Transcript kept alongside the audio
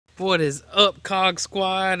What is up, Cog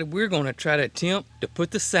Squad? We're gonna try to attempt to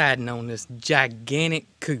put the siding on this gigantic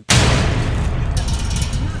coop.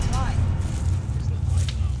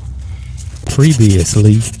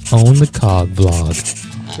 Previously on the Cog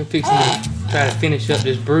vlog. We're fixing to try to finish up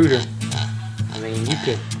this brooder. I mean, you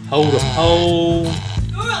could hold a pole,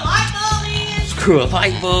 screw a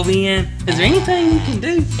light bulb in. Is there anything you can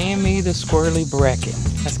do? Hand me the squirrely bracket.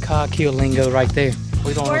 That's Cog Hill lingo right there.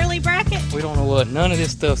 We don't Squirrely bracket? We don't know what none of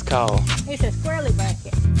this stuff's called. It's a squirrely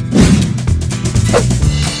bracket.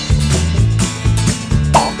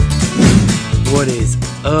 What is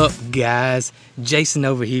up, guys? Jason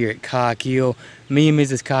over here at Cog Hill. Me and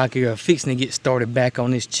Mrs. Cog Hill are fixing to get started back on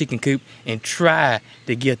this chicken coop and try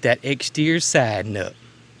to get that exterior siding up.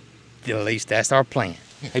 At least that's our plan.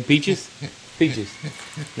 Hey, Peaches? Peaches.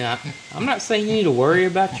 Now, I'm not saying you need to worry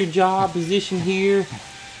about your job position here,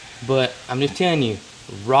 but I'm just telling you,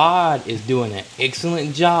 Rod is doing an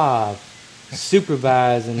excellent job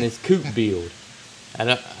supervising this coop build.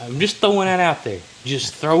 I'm just throwing that out there.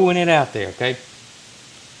 Just throwing it out there, okay?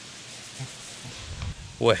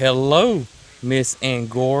 Well, hello, Miss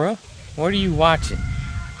Angora. What are you watching?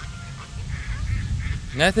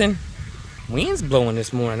 Nothing? Wind's blowing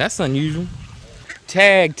this morning. That's unusual.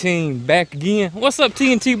 Tag team back again. What's up,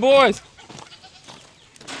 TNT boys?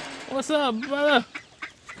 What's up, brother?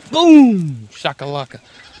 Boom! Shakalaka.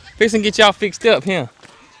 Fixing to get y'all fixed up here.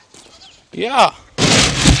 Yeah.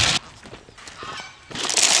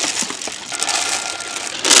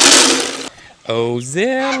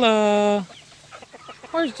 Ozella.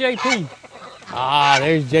 Where's JP? Ah,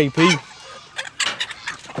 there's JP.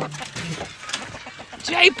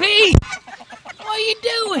 JP! What are you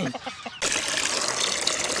doing?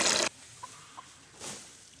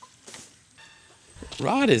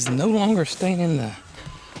 Rod is no longer staying in the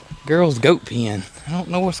girl's goat pen. I don't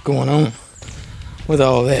know what's going on with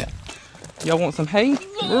all that. Y'all want some hay?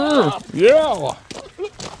 Yeah.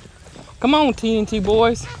 Come on, TNT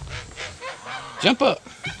boys. Jump up.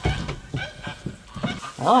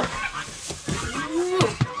 All right.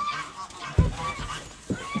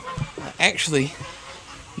 I actually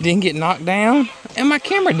didn't get knocked down, and my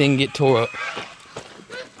camera didn't get tore up.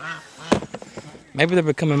 Maybe they're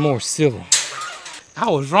becoming more civil. I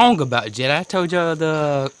was wrong about Jet. I told y'all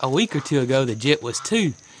a week or two ago that Jet was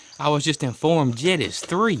 2. I was just informed Jet is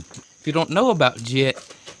 3. If you don't know about Jet,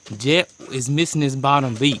 Jet is missing his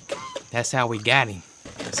bottom beak. That's how we got him.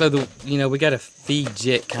 So we gotta feed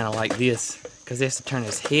Jet kind of like this, because he has to turn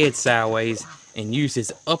his head sideways and use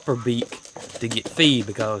his upper beak to get feed,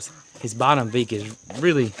 because his bottom beak is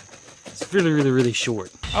really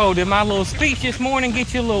short. Oh, did my little speech this morning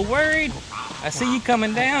get you a little worried? I see you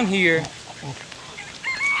coming down here.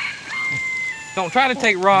 Don't try to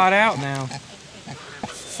take Rod out now.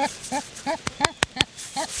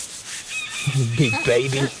 Big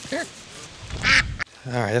baby.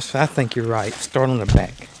 Alright, I think you're right. Start on the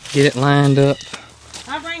back. Get it lined up.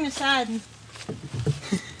 I'll bring the siding.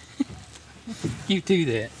 You do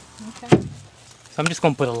that. Okay. So I'm just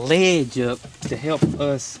going to put a ledge up to help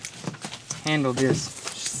us handle this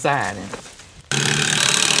siding.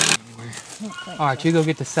 Alright, you go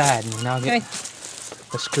get the siding and I'll get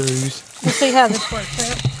the screws. We'll see how this works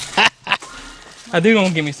out. I do want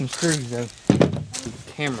to give me some screws though.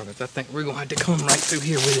 Camera, because I think we're going to have to come right through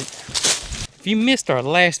here with it. If you missed our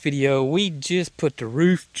last video, we just put the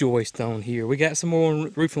roof joist on here. We got some more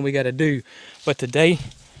roofing we got to do, but today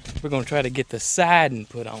we're going to try to get the siding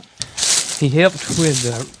put on. He helped with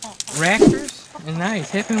the rafters, and now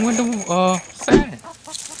he's helping with the siding.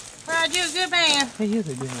 Rod, you're a good man. He is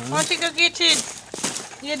a good man. Why don't you go get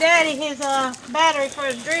your daddy his battery for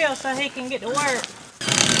his drill so he can get to work.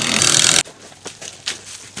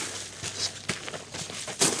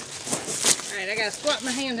 Alright, I gotta squat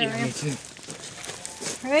my hand around. Yeah, me too.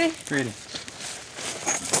 Ready? Ready.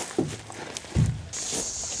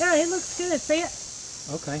 Yeah, it looks good, see it?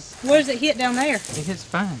 Okay. Where does it hit down there? It hits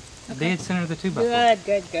fine. Okay. Dead center of the 2x4.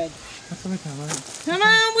 Good. That's what we're talking about. Come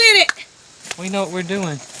on with it. We know what we're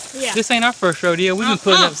doing. Yeah. This ain't our first rodeo. We've been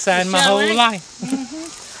putting up siding my whole life.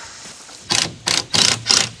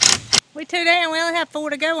 We 2 down. We only have 4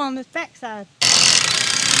 to go on this back side.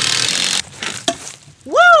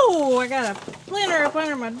 Whoa! I got a splinter up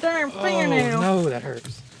under my darn fingernail. Oh no, that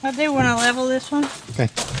hurts. I do want to level this one. Okay.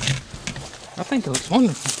 I think it looks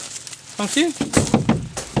wonderful. Don't you?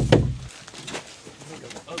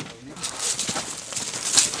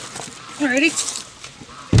 Ready?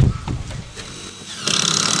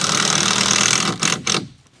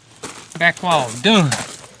 Back wall done.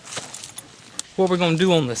 What we're going to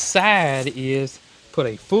do on the side is put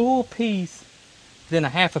a full piece then a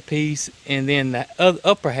half a piece, and then the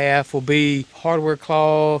upper half will be hardware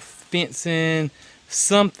cloth, fencing,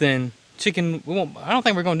 something. Chicken, I don't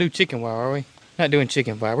think we're gonna do chicken wire, are we? Not doing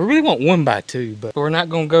chicken wire. We really want 1x2, but we're not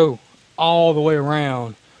gonna go all the way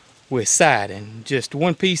around with siding. Just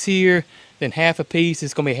one piece here, then half a piece.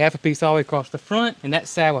 It's gonna be half a piece all the way across the front, and that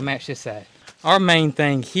side will match this side. Our main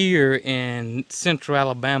thing here in central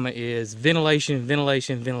Alabama is ventilation,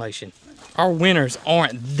 ventilation, ventilation. Our winters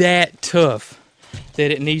aren't that tough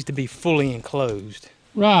that it needs to be fully enclosed.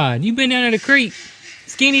 Rod, you been down at the creek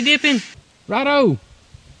skinny dipping? Righto.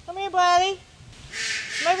 Come here, buddy.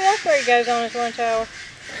 Maybe that's where he goes on his lunch hour.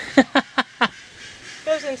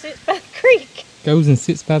 Goes and sits by the creek. Goes and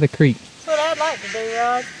sits by the creek. That's what I'd like to do,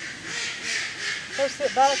 Rod. Go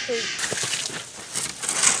sit by the creek.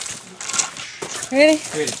 Ready?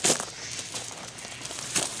 Ready.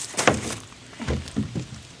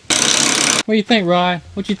 What do you think, Rod?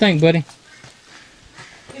 What you think, buddy?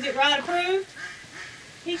 Is it Rod approved?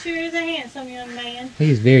 He sure is a handsome young man.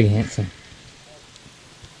 He is very handsome.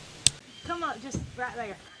 Come up, just right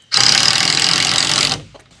there.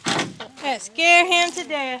 That scare him to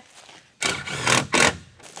death.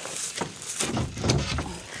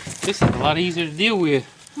 This is a lot easier to deal with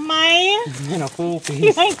Man, than a full piece.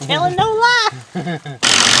 you ain't telling no lie. Alright,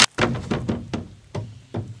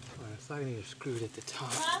 so I need to screw it at the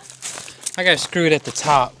top. Huh? I gotta screw it at the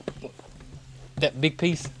top. That big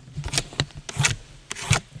piece.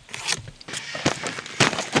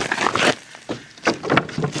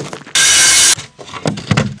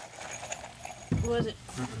 Was it?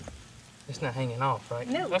 It's not hanging off, right?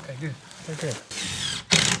 No. Okay, good. Okay.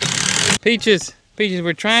 Peaches,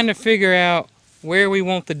 we're trying to figure out where we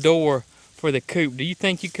want the door for the coop. Do you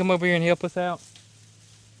think you come over here and help us out?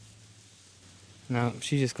 No,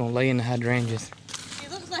 she's just gonna lay in the hydrangeas. She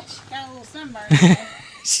looks like she got a little sunburn today.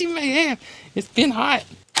 She may have. It's been hot.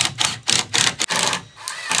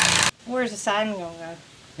 Where's the siding gonna go?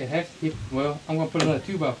 It has to get, well, I'm gonna put another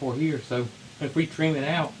 2x4 here, so if we trim it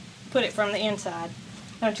out. Put it from the inside.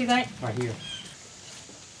 Don't you think? Right here.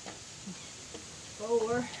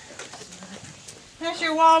 4. That's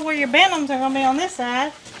your wall where your bentams are gonna be on this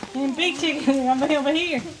side, and big chickens are gonna be over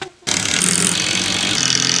here.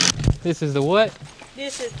 This is the what?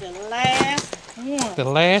 This is the last one. The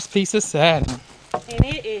last piece of siding. And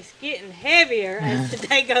it is getting heavier as the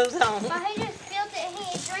day goes on. But he just spilled it and he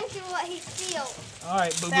ain't drinking what he spilled. All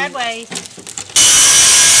right, boo-boo. Sideways.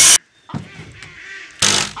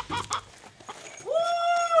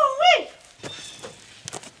 Woo-wee!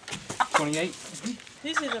 28.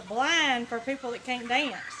 This is a blind for people that can't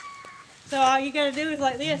dance. So all you gotta do is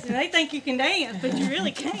like this, and they think you can dance, but you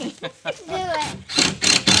really can't. Do it.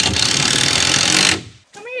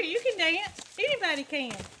 Come here, you can dance. Anybody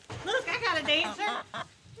can. Look, I got a dancer.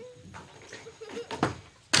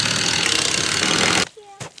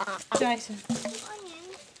 Jason,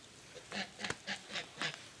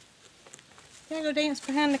 gotta go dance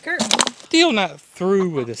behind the curtain. Still not through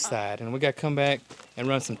with this side, and we gotta come back and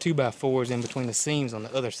run some 2x4s in between the seams on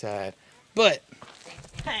the other side. But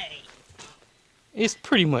Hey. it's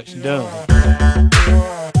pretty much done.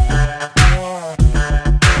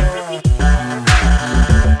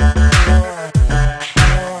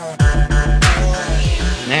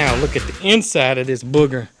 Now look at the inside of this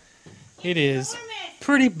booger. It is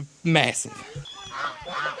pretty massive.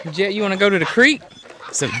 Jet, you wanna go to the creek?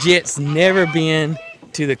 So Jet's never been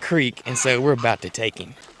to the creek, and so we're about to take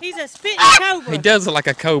him. He's a spitting cobra. He does look like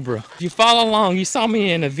a cobra. If you follow along, you saw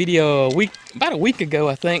me in a video about a week ago,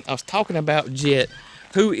 I think. I was talking about Jet,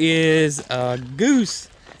 who is a goose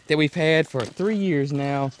that we've had for 3 years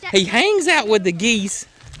now. He hangs out with the geese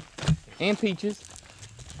and Peaches,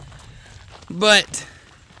 but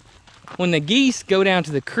when the geese go down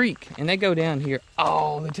to the creek, and they go down here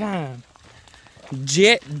all the time,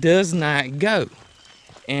 Jet does not go.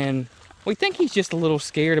 And we think he's just a little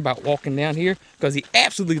scared about walking down here because he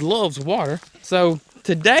absolutely loves water. So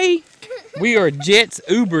today, we are Jet's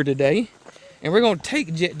Uber today, and we're gonna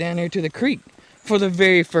take Jet down there to the creek for the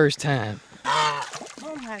very first time.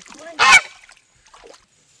 Oh my goodness.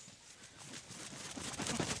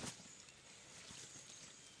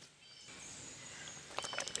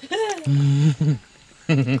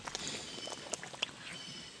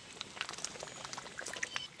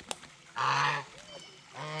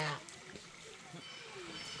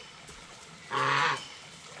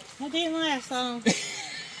 That didn't last long.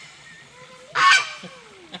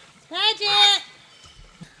 Hi, Jet.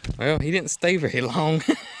 Well, he didn't stay very long.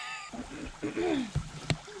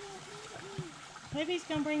 Maybe he's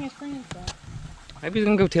gonna bring his friends back. Maybe he's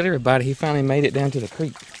gonna go tell everybody he finally made it down to the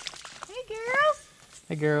creek. Hey, girls.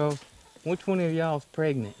 Hey, girls. Which one of y'all's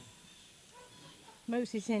pregnant?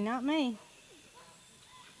 Boosie said, not me.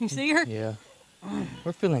 You see her? Yeah.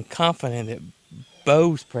 We're feeling confident that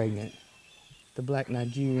Bo's pregnant. The black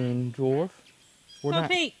Nigerian dwarf. We're Go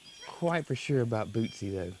not Pete. quite for sure about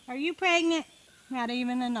Bootsy though. Are you pregnant? Not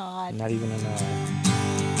even a nod. Not even a nod.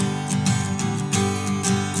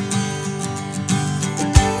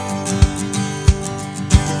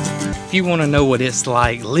 If you want to know what it's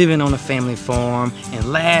like living on a family farm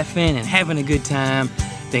and laughing and having a good time,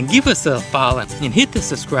 then give us a follow and hit the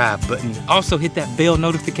subscribe button. Also hit that bell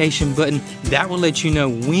notification button. That will let you know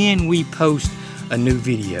when we post a new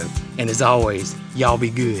video. And as always, y'all be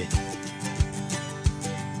good.